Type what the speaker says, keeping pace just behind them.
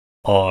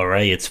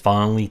Alright, it's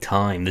finally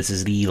time. This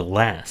is the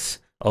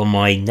last of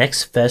my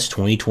nextfest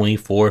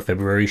 2024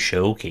 February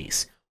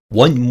showcase.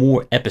 One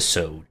more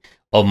episode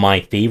of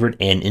my favorite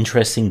and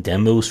interesting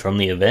demos from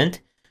the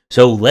event.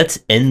 So let's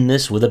end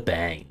this with a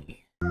bang.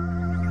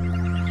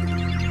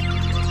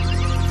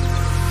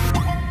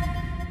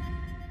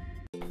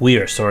 We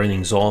are starting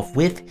things off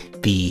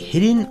with the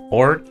Hidden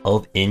Art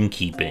of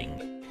Innkeeping.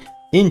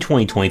 In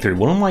 2023,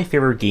 one of my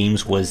favorite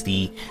games was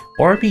the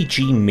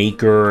RPG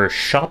Maker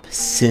Shop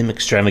Sim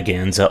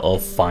Extravaganza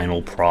of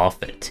Final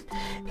Profit.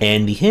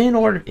 And the Hidden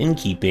Art of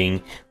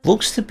Innkeeping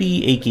looks to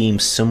be a game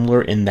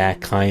similar in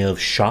that kind of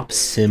shop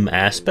sim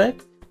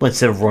aspect, but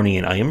instead of running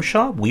an item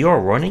shop, we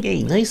are running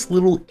a nice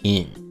little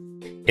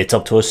inn. It's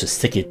up to us to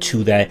stick it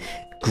to that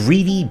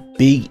greedy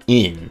big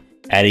inn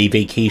at a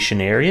vacation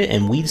area,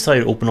 and we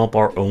decided to open up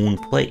our own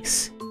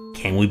place.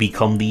 Can we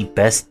become the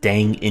best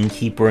dang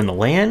innkeeper in the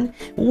land?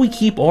 Will we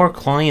keep our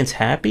clients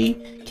happy?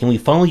 Can we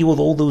finally deal with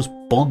all those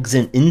bugs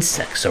and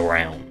insects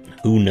around?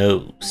 Who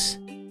knows?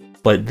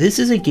 But this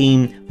is a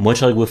game,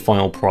 much like with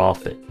Final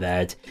Profit,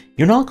 that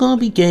you're not going to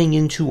be getting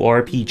into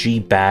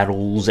RPG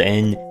battles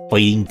and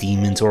fighting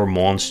demons or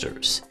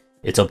monsters.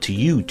 It's up to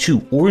you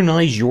to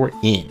organize your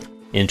inn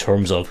in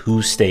terms of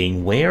who's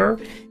staying where,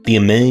 the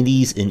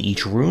amenities in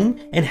each room,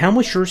 and how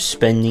much you're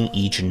spending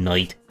each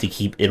night to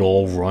keep it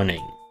all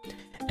running.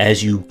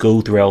 As you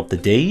go throughout the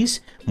days,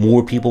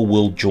 more people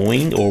will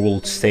join or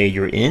will stay at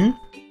your inn.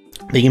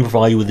 They can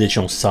provide you with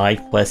additional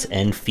side quests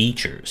and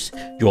features.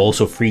 You're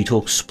also free to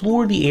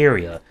explore the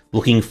area,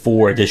 looking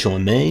for additional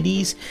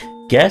amenities,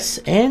 guests,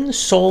 and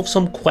solve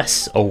some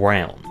quests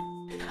around.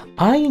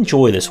 I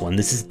enjoy this one.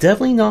 This is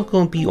definitely not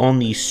going to be on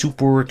the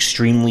super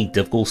extremely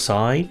difficult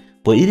side,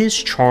 but it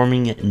is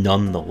charming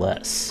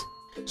nonetheless.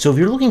 So if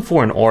you're looking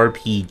for an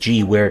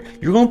RPG where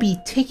you're going to be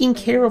taking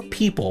care of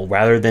people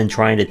rather than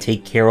trying to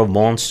take care of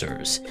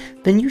monsters,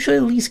 then you should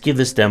at least give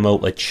this demo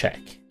a check.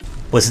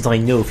 But since I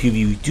know a few of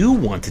you do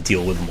want to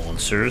deal with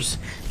monsters,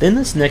 then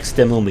this next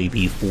demo may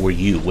be for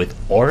you with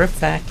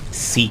Artifact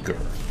Seeker.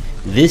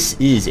 This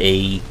is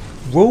a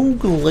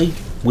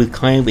roguelike with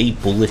kind of a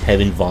bullet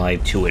heaven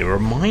vibe to it. It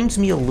reminds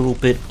me a little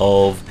bit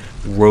of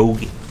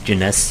Rogue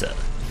Genessa,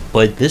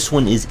 but this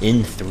one is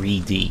in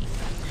 3D.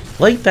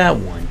 Like that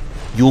one,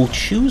 you'll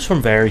choose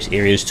from various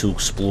areas to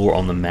explore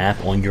on the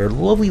map on your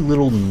lovely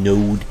little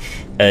node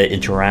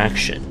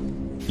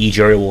interaction. Each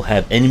area will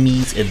have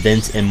enemies,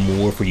 events, and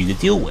more for you to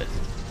deal with.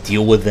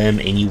 Deal with them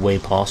any way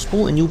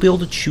possible, and you'll be able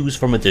to choose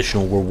from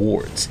additional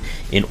rewards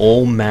in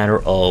all manner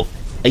of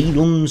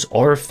items,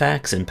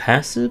 artifacts, and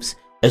passives,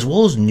 as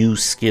well as new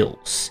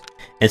skills.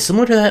 And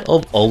similar to that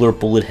of other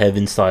bullet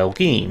heaven style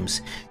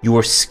games,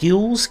 your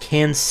skills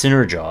can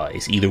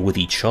synergize either with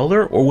each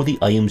other or with the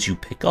items you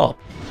pick up,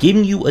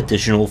 giving you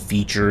additional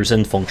features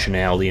and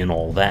functionality and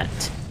all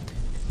that.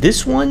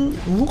 This one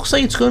looks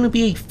like it's going to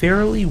be a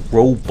fairly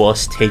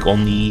robust take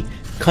on the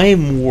kind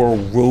of more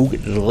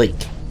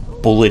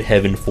rogue-like bullet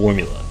heaven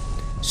formula.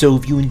 So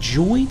if you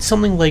enjoyed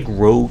something like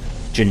Rogue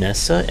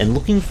Genessa and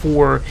looking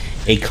for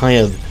a kind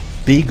of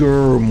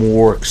bigger,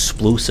 more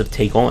explosive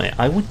take on it,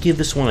 I would give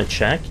this one a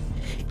check.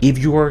 If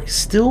you are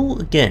still,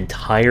 again,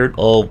 tired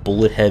of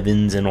bullet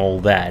heavens and all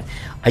that,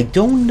 I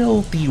don't know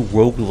if the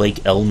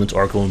roguelike elements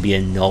are going to be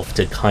enough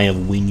to kind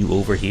of win you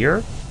over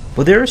here,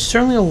 but there is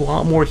certainly a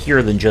lot more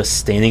here than just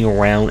standing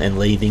around and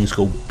letting things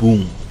go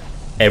boom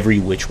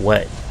every which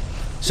way.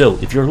 So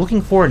if you're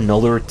looking for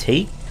another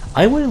take,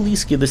 I would at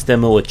least give this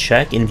demo a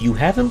check, and if you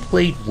haven't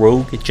played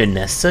Rogue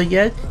Genessa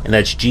yet, and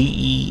that's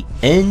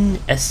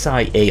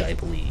Gensia I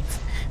believe,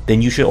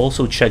 then you should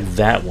also check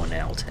that one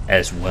out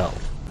as well.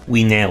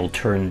 We now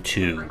turn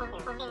to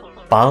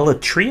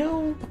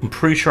Balatro? I'm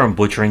pretty sure I'm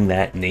butchering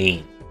that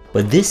name.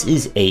 But this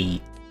is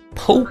a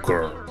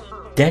poker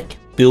deck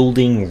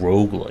building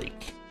roguelike.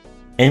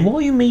 And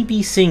while you may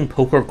be seeing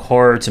poker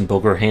cards and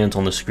poker hands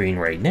on the screen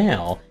right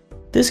now,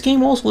 this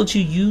game also lets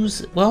you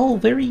use, well,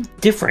 very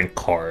different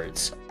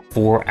cards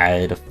for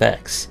added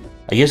effects.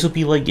 I guess it would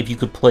be like if you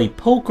could play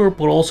poker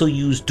but also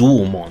use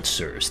dual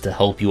monsters to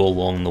help you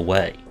along the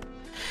way.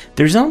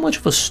 There's not much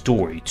of a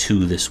story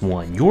to this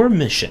one. Your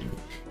mission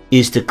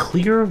is to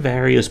clear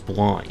various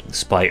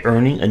blinds by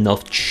earning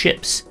enough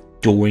chips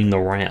during the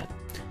round.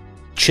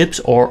 Chips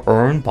are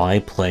earned by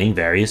playing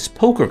various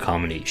poker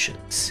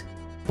combinations.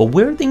 But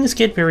where things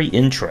get very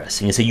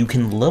interesting is that you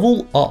can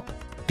level up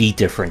the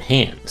different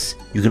hands.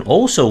 You can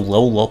also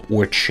level up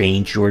or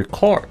change your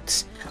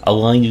cards,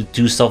 allowing you to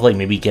do stuff like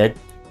maybe get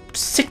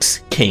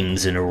 6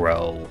 kings in a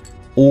row,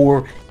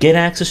 or get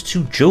access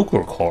to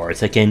joker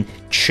cards that can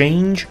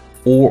change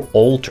or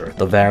alter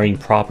the varying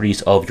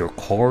properties of your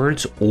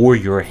cards or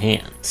your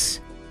hands.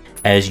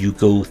 As you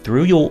go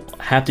through, you'll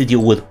have to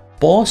deal with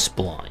boss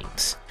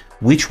blinds,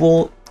 which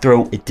will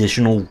throw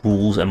additional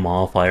rules and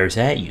modifiers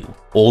at you,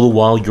 all the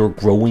while you're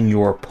growing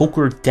your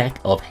poker deck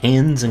of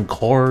hands and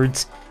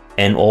cards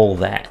and all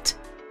that.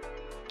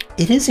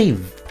 It is a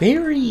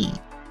very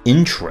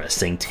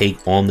interesting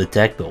take on the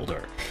deck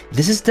builder.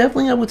 This is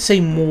definitely, I would say,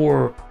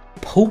 more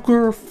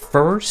poker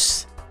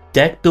first,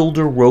 deck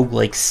builder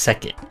roguelike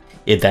second.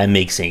 if that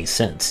makes any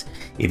sense.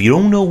 If you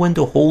don't know when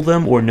to hold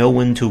them or know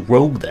when to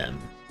rogue them,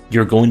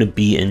 you're going to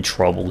be in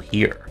trouble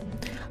here.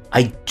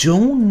 I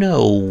don't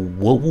know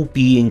what will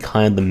be in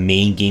kind of the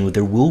main game, if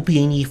there will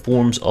be any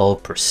forms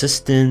of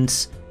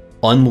persistence,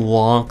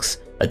 unlocks,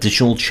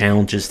 additional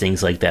challenges,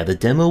 things like that. The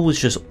demo was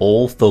just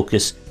all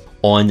focused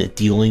on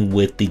dealing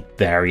with the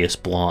various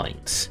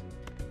blinds.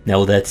 Now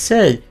with that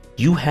said,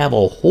 you have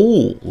a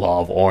whole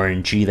lot of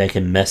RNG that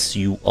can mess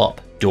you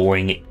up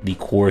during the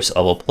course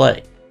of a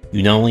play.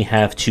 You not only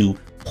have to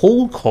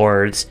hold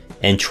cards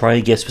and try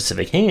to get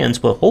specific hands,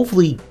 but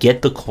hopefully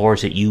get the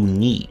cards that you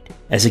need.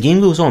 As the game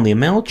goes on, the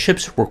amount of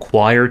chips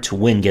required to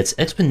win gets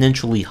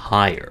exponentially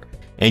higher,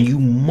 and you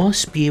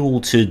must be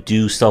able to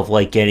do stuff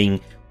like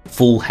getting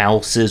full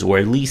houses or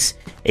at least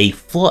a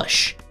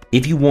flush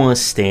if you want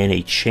to stand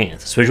a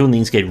chance, especially when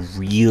things get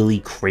really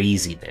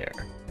crazy there.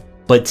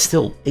 But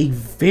still, a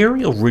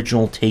very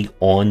original take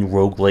on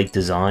roguelike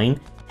design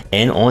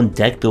and on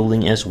deck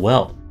building as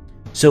well.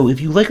 So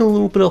if you like a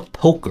little bit of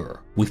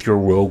poker with your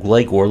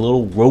roguelike or a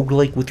little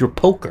roguelike with your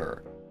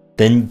poker,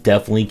 then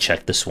definitely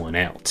check this one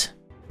out.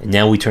 And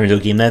now we turn to a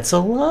game that's a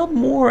lot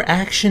more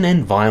action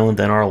and violent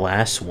than our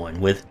last one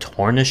with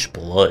Tarnished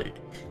Blood.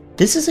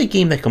 This is a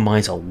game that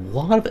combines a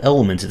lot of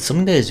elements into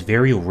something that is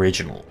very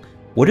original.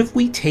 What if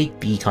we take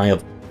the kind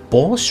of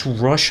boss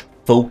rush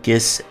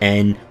focus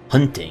and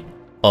hunting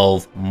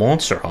of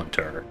Monster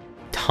Hunter,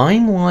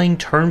 timeline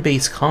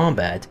turn-based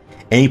combat,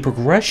 and a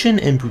progression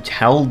and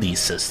brutality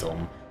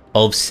system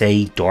of,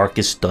 say,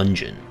 Darkest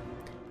Dungeon.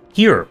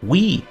 Here,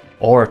 we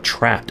are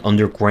trapped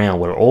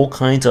underground where all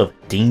kinds of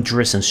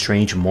dangerous and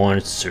strange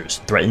monsters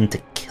threaten to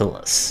kill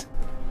us.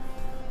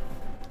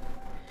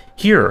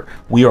 Here,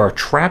 we are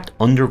trapped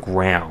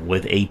underground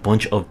with a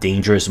bunch of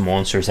dangerous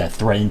monsters that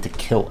threaten to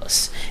kill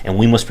us, and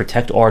we must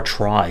protect our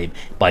tribe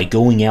by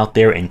going out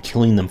there and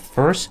killing them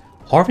first,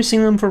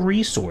 harvesting them for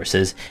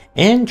resources,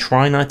 and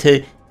try not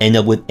to end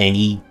up with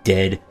any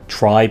dead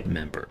tribe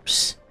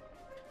members.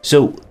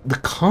 So the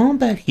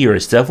combat here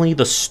is definitely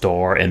the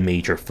star and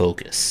major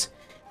focus.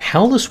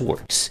 How this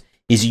works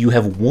is you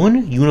have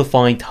one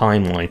unified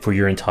timeline for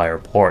your entire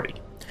party.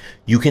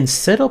 You can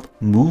set up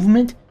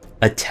movement,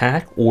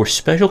 attack, or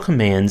special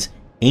commands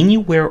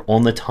anywhere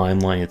on the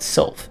timeline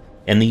itself,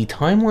 and the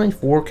timeline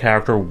for a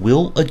character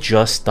will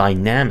adjust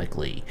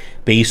dynamically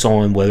based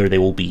on whether they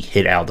will be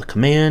hit out of the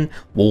command,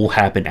 what will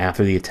happen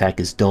after the attack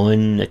is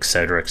done,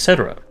 etc,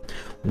 etc.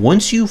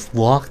 Once you've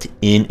locked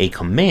in a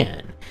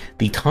command,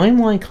 the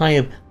timeline kind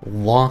of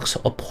locks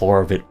a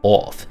part of it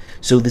off.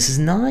 So this is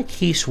not a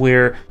case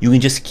where you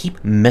can just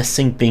keep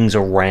messing things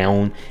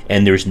around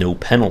and there's no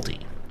penalty.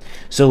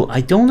 So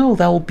I don't know if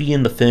that will be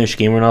in the finished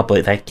game or not,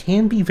 but that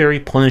can be very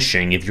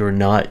punishing if you're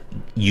not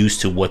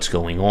used to what's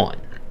going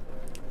on.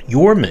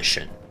 Your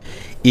mission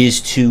is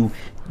to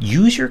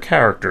use your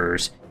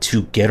characters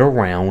to get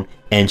around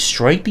and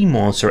strike the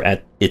monster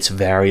at its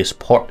various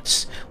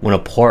parts. When a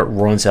part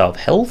runs out of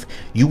health,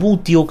 you will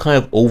deal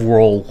kind of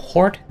overall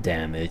heart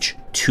damage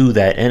to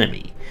that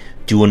enemy.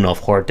 Do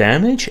enough heart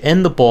damage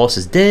and the boss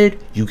is dead,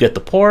 you get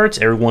the parts,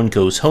 everyone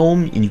goes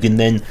home, and you can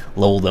then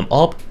level them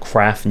up,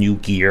 craft new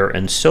gear,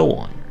 and so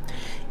on.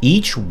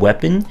 Each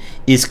weapon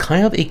is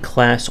kind of a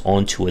class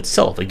onto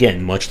itself,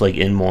 again, much like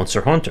in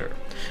Monster Hunter.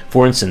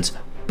 For instance,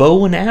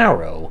 bow and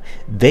arrow,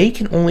 they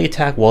can only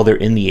attack while they're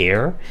in the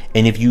air,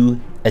 and if you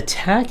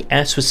attack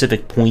at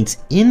specific points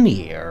in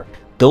the air,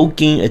 they'll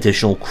gain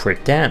additional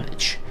crit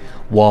damage.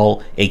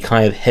 While a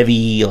kind of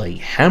heavy like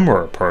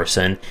hammer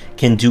person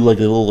can do like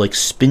a little like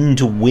spin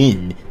to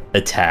win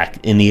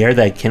attack in the air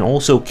that can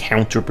also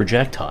counter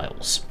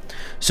projectiles.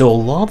 So a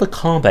lot of the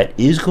combat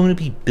is going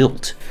to be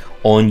built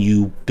on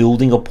you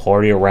building a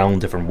party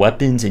around different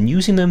weapons and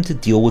using them to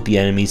deal with the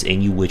enemies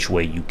any which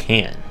way you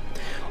can.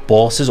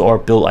 Bosses are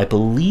built, I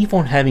believe,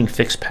 on having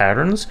fixed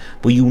patterns,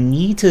 but you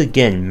need to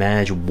again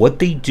manage what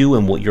they do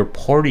and what your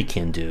party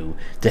can do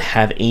to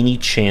have any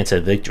chance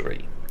at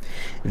victory.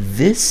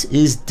 This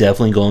is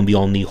definitely going to be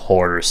on the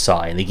harder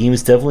side. The game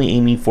is definitely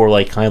aiming for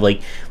like kind of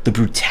like the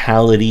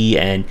brutality,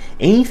 and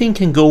anything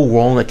can go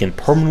wrong that can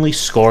permanently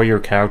scar your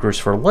characters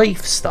for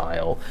life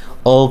style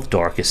of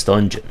Darkest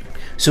Dungeon.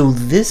 So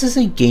this is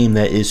a game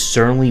that is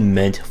certainly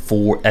meant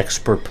for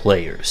expert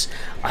players.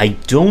 I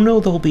don't know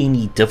if there'll be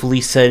any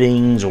difficulty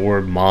settings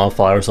or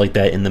modifiers like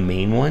that in the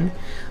main one,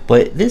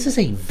 but this is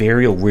a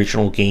very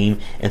original game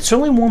and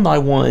certainly one that I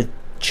want to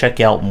check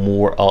out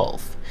more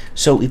of.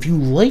 So if you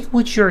like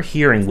what you're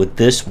hearing with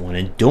this one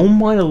and don't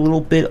mind a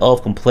little bit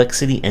of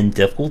complexity and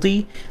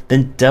difficulty,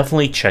 then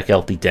definitely check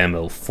out the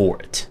demo for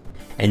it.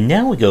 And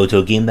now we go to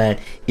a game that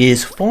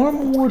is far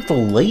more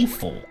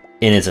delightful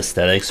in its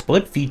aesthetics,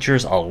 but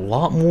features a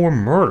lot more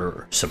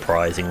murder,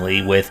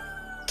 surprisingly, with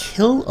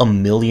Kill a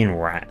Million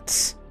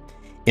Rats.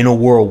 In a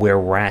world where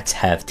rats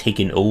have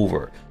taken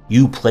over,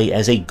 you play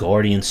as a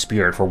guardian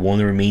spirit for one of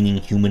the remaining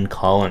human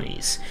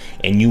colonies,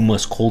 and you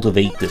must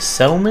cultivate this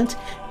settlement,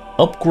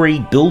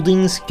 upgrade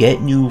buildings,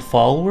 get new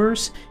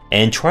followers,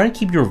 and try to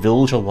keep your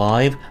village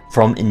alive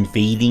from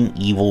invading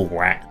evil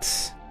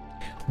rats.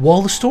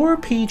 While the store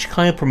page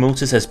kind of promotes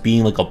this as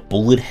being like a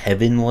bullet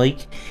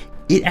heaven-like,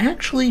 it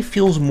actually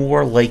feels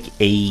more like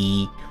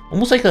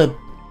almost like a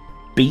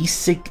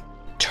basic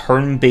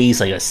turn-based,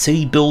 like a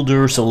city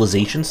builder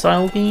civilization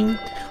style game,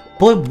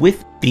 but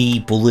with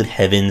the bullet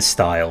heaven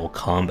style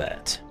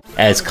combat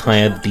as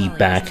kind of the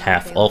back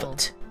half of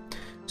it.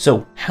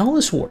 So how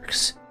this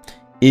works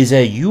is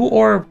that you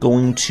are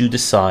going to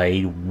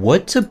decide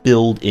what to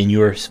build in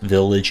your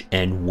village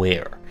and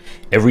where.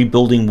 Every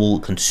building will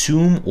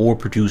consume or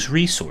produce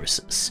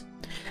resources.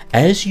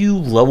 As you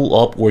level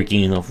up or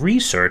gain enough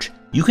research,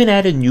 you can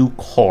add a new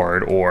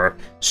card or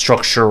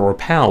structure or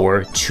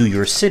power to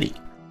your city.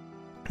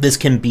 This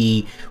can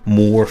be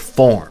more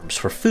farms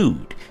for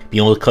food,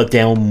 being able to cut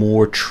down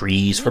more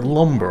trees for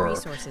lumber,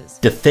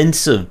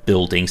 defensive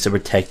buildings to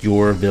protect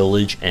your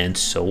village, and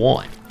so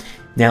on.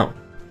 Now,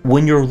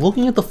 when you're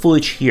looking at the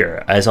footage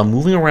here, as I'm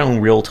moving around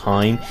in real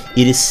time,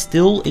 it is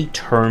still a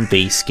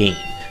turn-based game.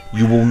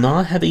 You will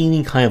not have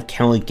any kind of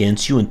count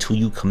against you until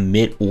you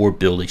commit or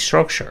build a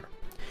structure.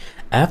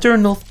 After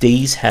enough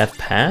days have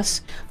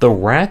passed, the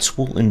rats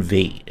will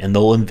invade, and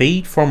they'll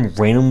invade from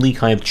randomly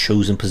kind of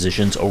chosen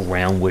positions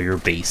around where your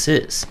base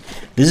is.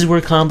 This is where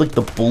kind of like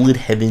the bullet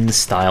heaven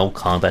style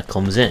combat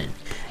comes in,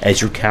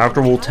 as your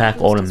character will attack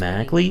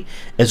automatically,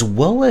 as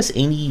well as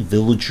any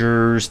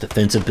villagers,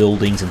 defensive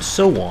buildings, and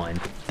so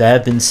on that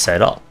have been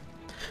set up.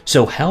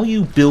 So how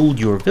you build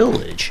your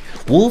village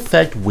will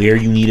affect where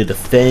you need to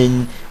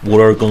defend,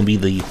 what are going to be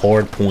the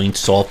hard points,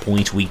 soft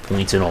points, weak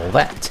points, and all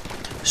that.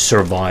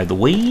 Survive the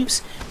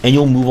waves, and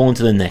you'll move on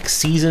to the next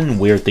season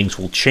where things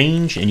will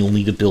change and you'll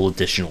need to build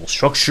additional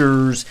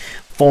structures,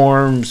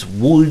 farms,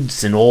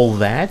 woods, and all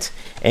that,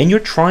 and you're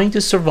trying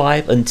to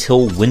survive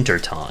until winter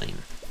time.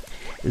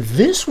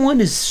 This one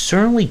is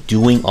certainly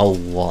doing a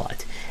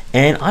lot,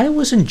 and I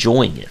was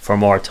enjoying it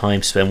from our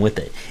time spent with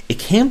it. It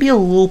can be a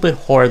little bit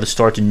hard to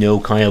start to know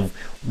kind of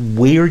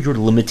where your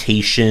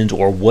limitations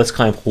or what's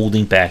kind of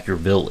holding back your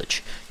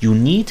village. You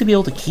need to be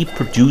able to keep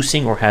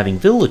producing or having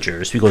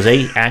villagers because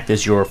they act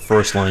as your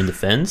first line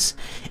defense,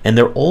 and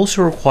they're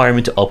also a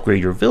requirement to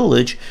upgrade your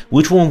village,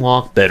 which will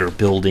unlock better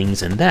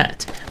buildings and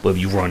that. But if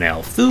you run out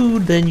of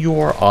food, then you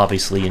are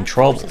obviously in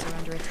trouble.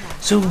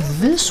 So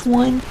this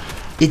one,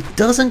 it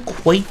doesn't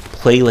quite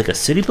play like a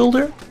city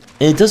builder,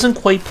 and it doesn't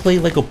quite play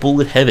like a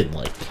bullet heaven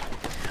like.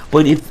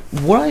 But if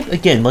what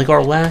again, like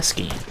our last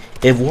game,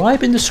 if what I've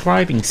been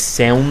describing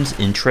sounds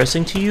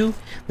interesting to you,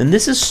 then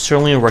this is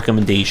certainly a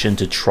recommendation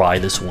to try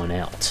this one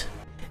out.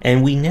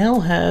 And we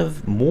now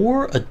have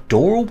more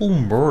adorable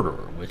murder,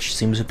 which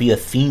seems to be a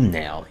theme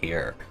now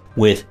here,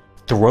 with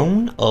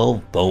Throne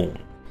of Bone.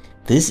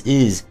 This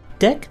is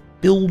deck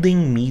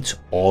building meets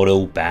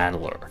auto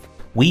battler.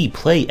 We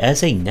play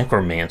as a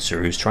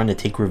necromancer who's trying to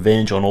take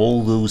revenge on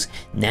all those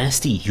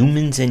nasty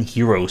humans and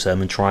heroes that have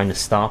been trying to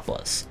stop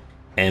us.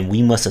 And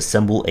we must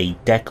assemble a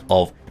deck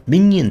of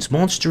minions,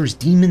 monsters,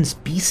 demons,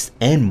 beasts,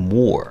 and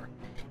more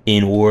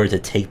in order to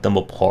take them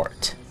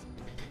apart.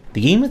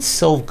 The game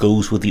itself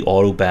goes with the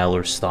auto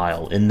battler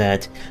style in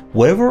that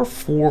whatever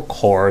 4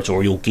 cards,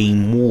 or you'll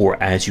gain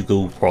more as you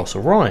go across a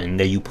run,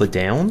 that you put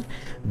down,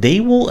 they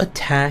will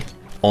attack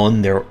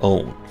on their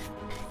own.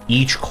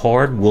 Each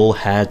card will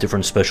have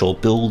different special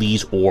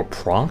abilities or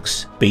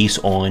procs based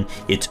on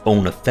its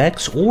own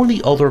effects or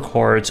the other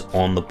cards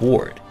on the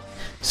board.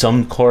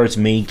 Some cards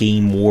may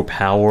gain more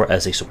power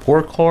as a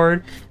support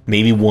card,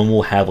 maybe one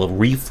will have a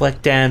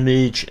reflect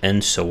damage,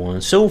 and so on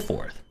and so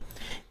forth.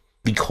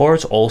 The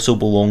cards also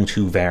belong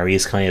to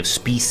various kind of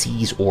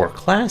species or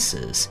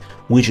classes,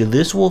 which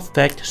this will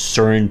affect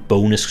certain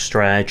bonus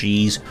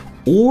strategies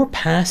or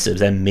passives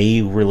that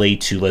may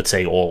relate to, let's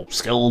say, all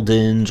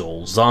skeletons,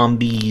 all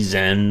zombies,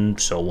 and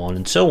so on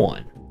and so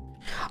on.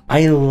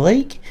 I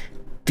like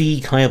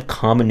the kind of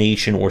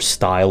combination or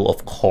style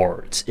of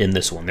cards in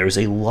this one. There's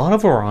a lot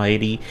of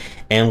variety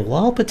and a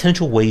lot of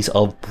potential ways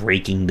of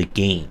breaking the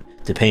game,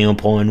 depending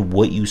upon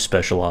what you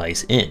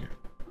specialize in.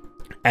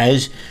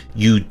 As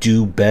you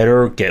do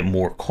better, get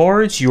more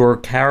cards, your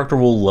character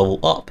will level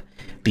up.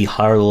 The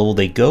higher level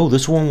they go,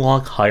 this will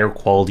unlock higher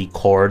quality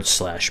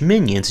cards /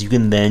 minions you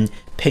can then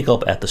pick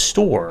up at the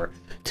store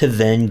to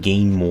then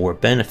gain more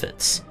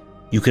benefits.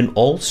 You can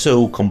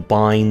also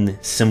combine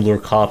similar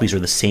copies or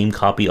the same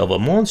copy of a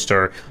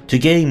monster to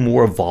get a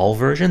more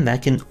evolved version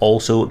that can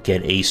also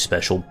get a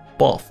special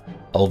buff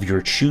of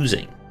your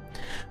choosing.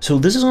 So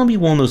this is going to be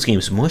one of those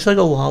games, much like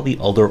a lot of the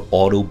other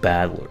auto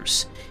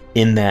battlers,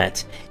 in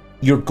that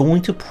you're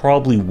going to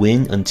probably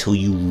win until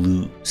you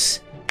lose.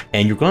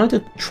 And you're going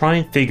to try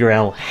and figure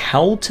out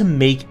how to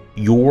make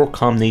your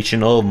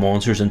combination of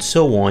monsters and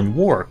so on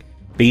work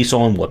based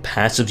on what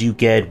passives you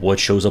get, what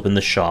shows up in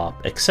the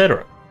shop,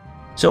 etc.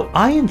 So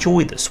I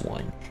enjoyed this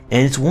one,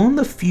 and it's one of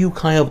the few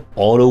kind of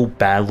auto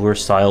battler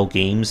style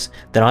games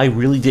that I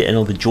really did end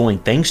up enjoying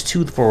thanks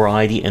to the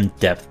variety and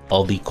depth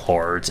of the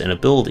cards and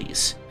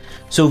abilities.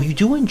 So if you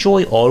do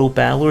enjoy auto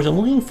battlers and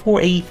looking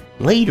for a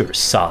later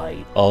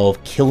side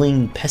of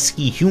killing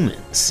pesky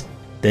humans,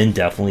 then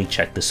definitely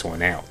check this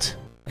one out.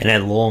 And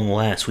at long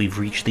last, we've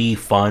reached the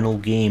final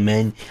game,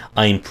 and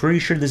I'm pretty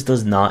sure this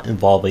does not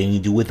involve anything to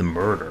do with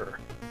murder.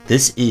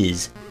 This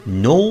is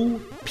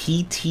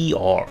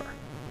Nullptr.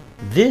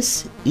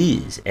 This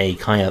is a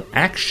kind of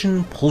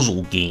action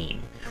puzzle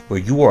game where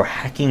you are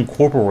hacking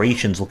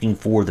corporations looking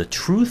for the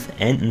truth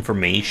and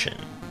information.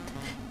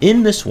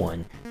 In this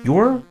one,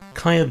 your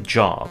kind of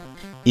job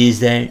is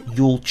that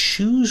you'll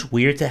choose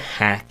where to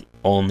hack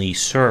on the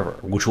server,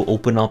 which will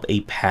open up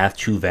a path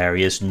to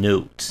various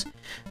nodes.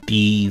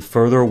 The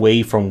further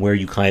away from where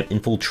you kind of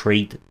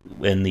infiltrate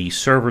in the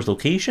server's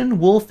location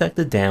will affect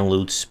the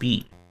download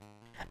speed.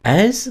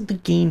 As the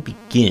game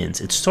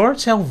begins, it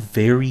starts out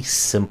very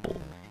simple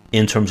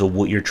in terms of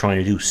what you're trying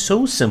to do.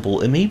 So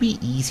simple, it may be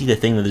easy to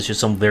think that it's just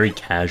some very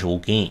casual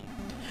game.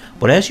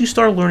 But as you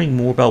start learning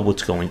more about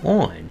what's going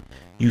on,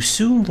 you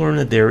soon learn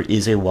that there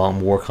is a lot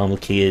more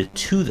complicated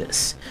to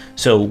this.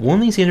 So one of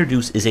the things they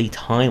introduce is a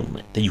time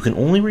limit, that you can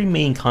only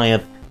remain kind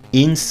of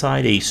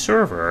inside a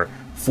server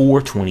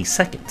for 20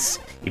 seconds.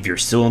 If you're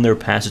still in there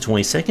past the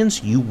 20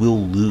 seconds, you will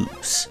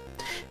lose.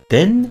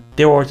 Then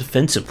there are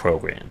defensive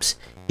programs.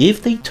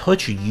 If they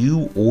touch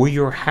you or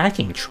your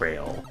hacking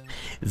trail,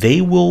 they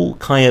will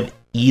kind of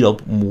eat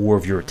up more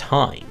of your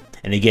time.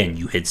 And again,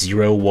 you hit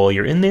 0 while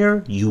you're in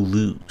there, you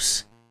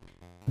lose.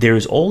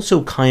 There's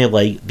also kind of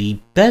like the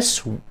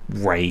best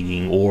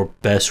writing or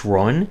best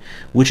run,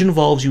 which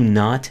involves you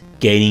not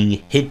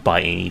getting hit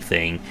by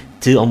anything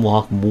to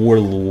unlock more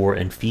lore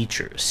and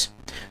features.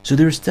 So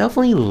there's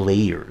definitely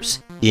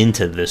layers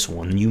into this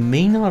one you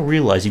may not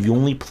realize if you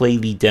only play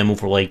the demo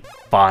for like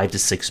 5 to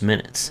 6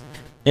 minutes.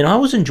 And I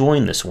was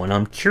enjoying this one.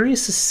 I'm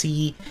curious to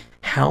see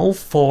how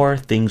far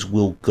things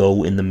will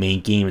go in the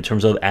main game in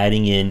terms of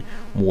adding in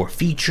more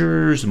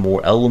features,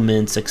 more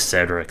elements,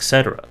 etc,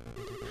 etc.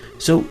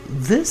 So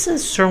this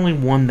is certainly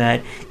one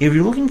that, if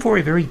you're looking for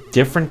a very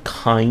different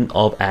kind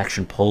of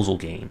action puzzle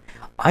game,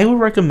 I would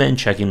recommend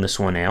checking this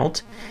one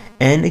out.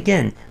 And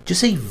again,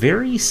 just a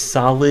very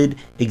solid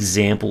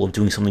example of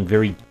doing something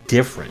very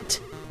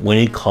different when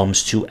it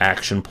comes to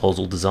action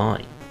puzzle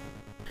design.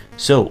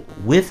 So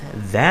with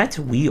that,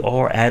 we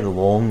are at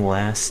long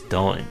last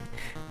done.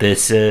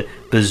 This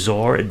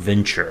bizarre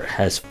adventure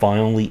has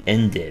finally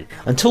ended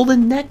until the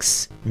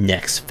next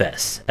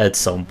nextfest at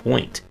some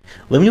point.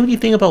 Let me know what you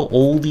think about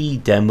all the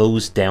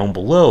demos down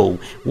below.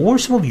 What were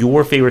some of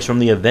your favorites from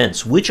the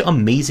events? Which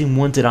amazing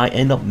ones did I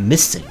end up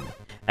missing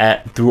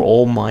through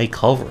all my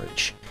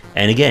coverage?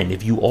 And again,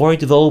 if you are a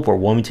developer or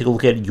want me to take a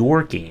look at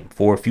your game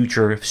for a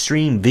future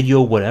stream, video,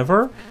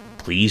 whatever,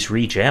 please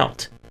reach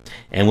out.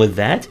 And with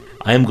that,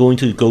 I am going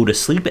to go to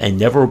sleep and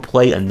never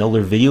play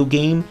another video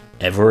game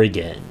ever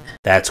again.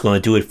 That's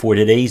going to do it for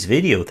today's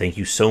video. Thank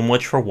you so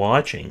much for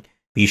watching.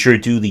 Be sure to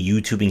do the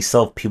YouTubing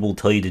stuff people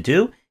tell you to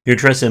do. If you're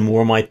interested in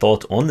more of my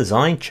thoughts on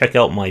design, check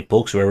out my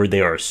books wherever they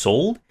are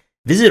sold.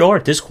 Visit our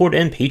Discord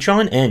and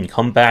Patreon, and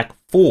come back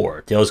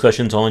for daily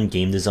discussions on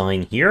game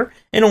design here,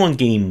 and on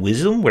game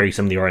wisdom, where you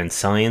some of the art and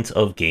science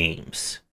of games.